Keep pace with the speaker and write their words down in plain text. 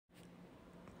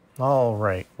All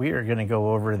right, we are going to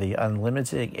go over the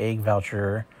unlimited egg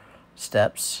voucher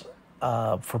steps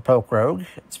for PokeRogue.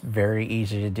 It's very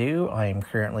easy to do. I am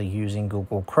currently using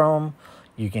Google Chrome.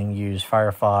 You can use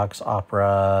Firefox,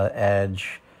 Opera,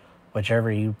 Edge,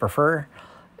 whichever you prefer.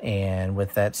 And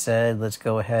with that said, let's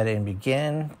go ahead and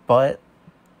begin. But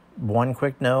one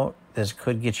quick note, this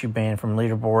could get you banned from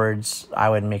leaderboards.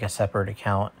 I would make a separate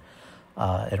account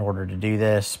in order to do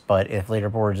this, but if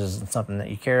leaderboards isn't something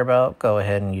that you care about, go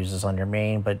ahead and use this on your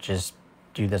main, but just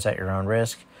do this at your own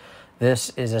risk. This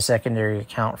is a secondary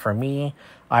account for me.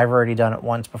 I've already done it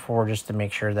once before just to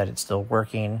make sure that it's still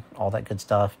working, all that good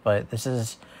stuff, but this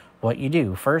is what you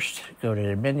do. First, go to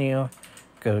the menu,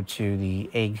 go to the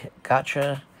egg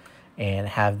gotcha, and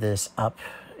have this up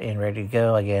and ready to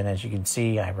go. Again, as you can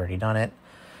see, I've already done it.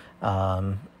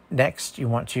 Next, you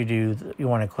want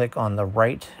to click on the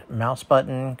right mouse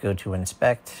button, go to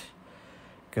inspect,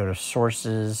 go to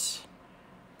sources,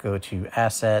 go to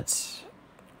assets,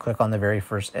 click on the very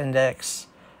first index.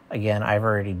 Again, I've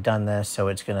already done this, so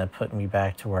it's going to put me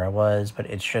back to where I was, but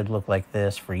it should look like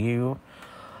this for you.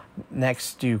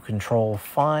 Next, do it's Ctrl+F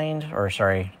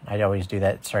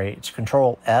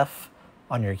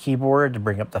on your keyboard to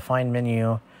bring up the find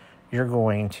menu. You're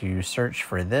going to search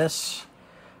for this,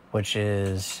 which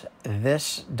is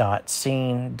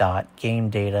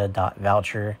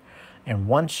this.scene.gamedata.voucher. And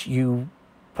once you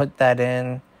put that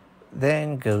in,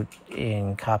 then go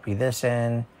and copy this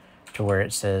in to where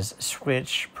it says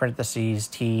switch parentheses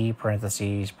T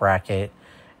parentheses bracket,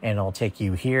 and it'll take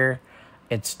you here.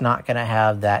 It's not going to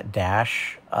have that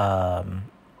dash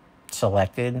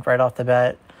selected right off the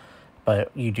bat,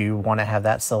 but you do want to have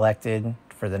that selected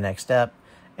for the next step.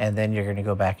 And then you're going to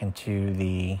go back into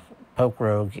the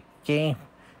PokeRogue game,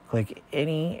 click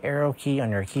any arrow key on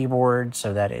your keyboard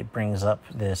so that it brings up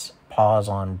this pause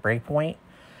on breakpoint.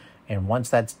 And once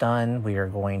that's done, we are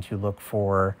going to look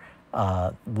for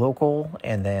local,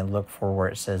 and then look for where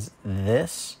it says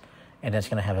this, and it's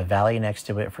going to have a value next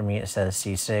to it. For me, it says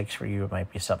C6. For you, it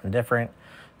might be something different.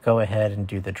 Go ahead and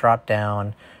do the drop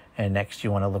down, and next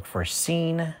you want to look for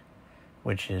scene,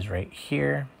 which is right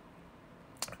here.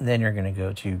 Then you're going to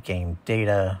go to game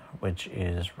data, which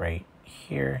is right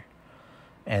here.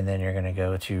 And then you're going to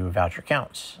go to voucher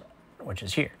counts, which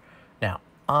is here. Now,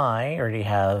 I already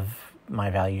have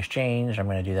my values changed. I'm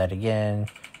going to do that again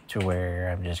to where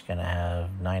I'm just going to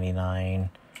have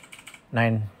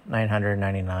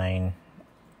 999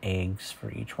 eggs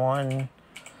for each one,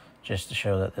 just to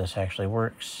show that this actually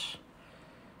works,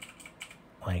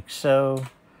 like so.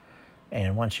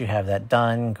 And once you have that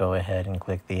done, go ahead and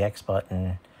click the X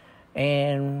button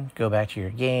and go back to your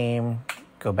game,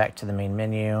 go back to the main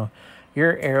menu.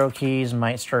 Your arrow keys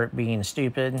might start being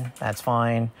stupid. That's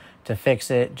fine. To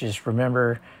fix it, just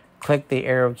remember, click the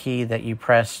arrow key that you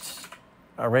pressed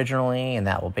originally, and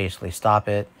that will basically stop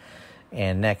it.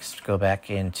 And next, go back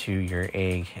into your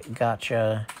egg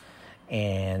gotcha,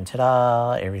 and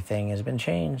ta-da, everything has been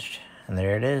changed. And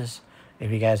there it is. If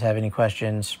you guys have any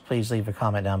questions, please leave a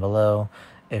comment down below.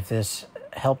 If this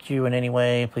helped you in any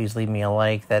way, please leave me a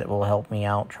like. That will help me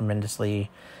out tremendously.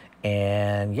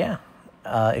 And yeah,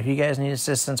 if you guys need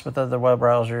assistance with other web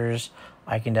browsers,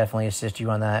 I can definitely assist you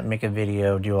on that, make a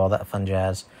video, do all that fun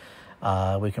jazz.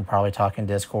 We can probably talk in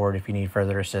Discord if you need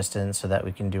further assistance, so that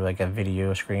we can do like a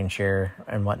video screen share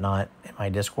and whatnot in my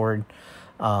Discord.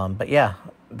 But yeah,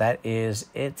 that is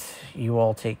it. You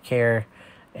all take care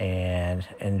and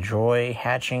enjoy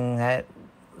hatching that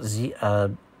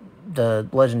the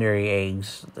legendary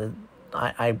eggs.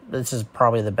 This is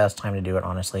probably the best time to do it,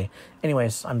 honestly.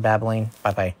 Anyways, I'm babbling.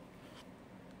 Bye-bye.